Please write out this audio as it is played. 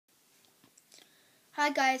Hi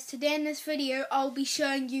guys, today in this video I'll be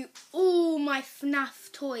showing you all my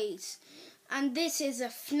Fnaf toys, and this is a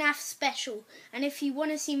Fnaf special. And if you want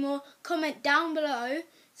to see more, comment down below,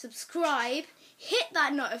 subscribe, hit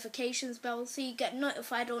that notifications bell so you get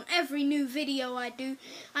notified on every new video I do,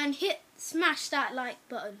 and smash that like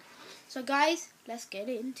button. So guys, let's get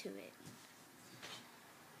into it.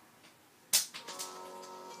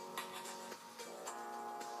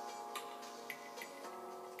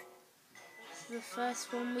 The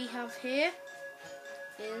first one we have here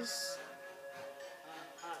is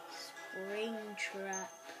Springtrap.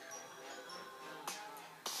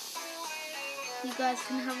 You guys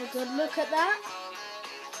can have a good look at that.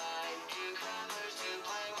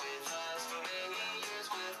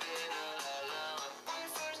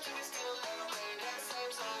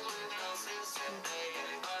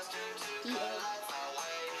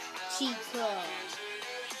 Chica.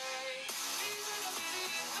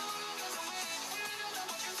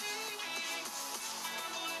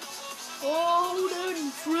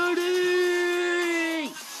 Golden Freddy!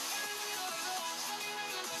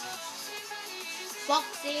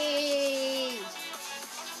 Foxy!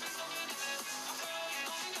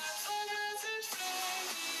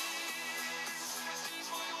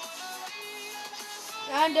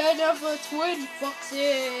 And another twin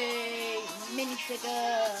Foxy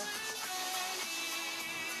minifigure.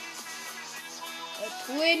 A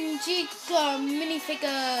twin Chica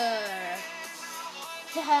minifigure.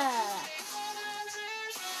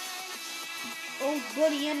 Old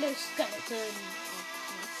Bunny and the skeleton.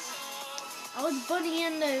 Old Bunny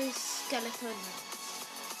and the skeleton.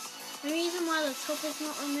 The reason why the top is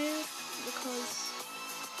not removed because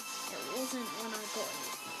it wasn't when I got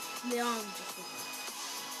it. The arm just was.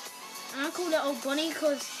 And I called it Old Bunny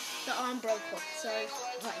because the arm broke off. So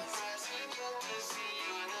right.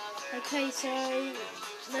 Okay, so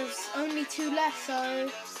there's only two left. So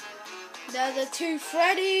they're the two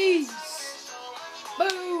Freddys.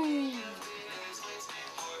 Boom!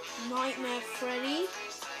 Nightmare Freddy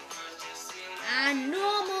and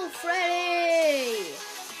Normal Freddy.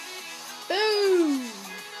 Boom!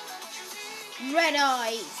 Red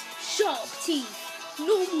eyes, sharp teeth,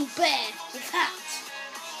 normal bear with hat.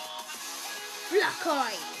 Black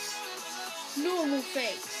eyes, normal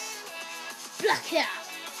face, black hat,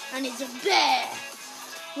 and it's a bear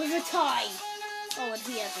with a tie. Oh, and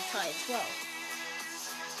he has a tie as well.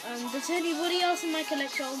 Does anybody else in my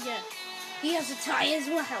collection? Oh, yeah. He has a tie as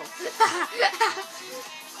well.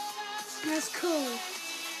 That's cool.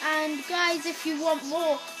 And guys, if you want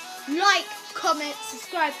more, like, comment,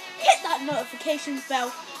 subscribe, hit that notifications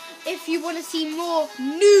bell if you want to see more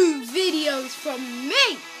new videos from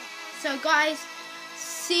me. So guys,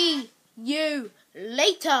 see you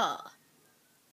later.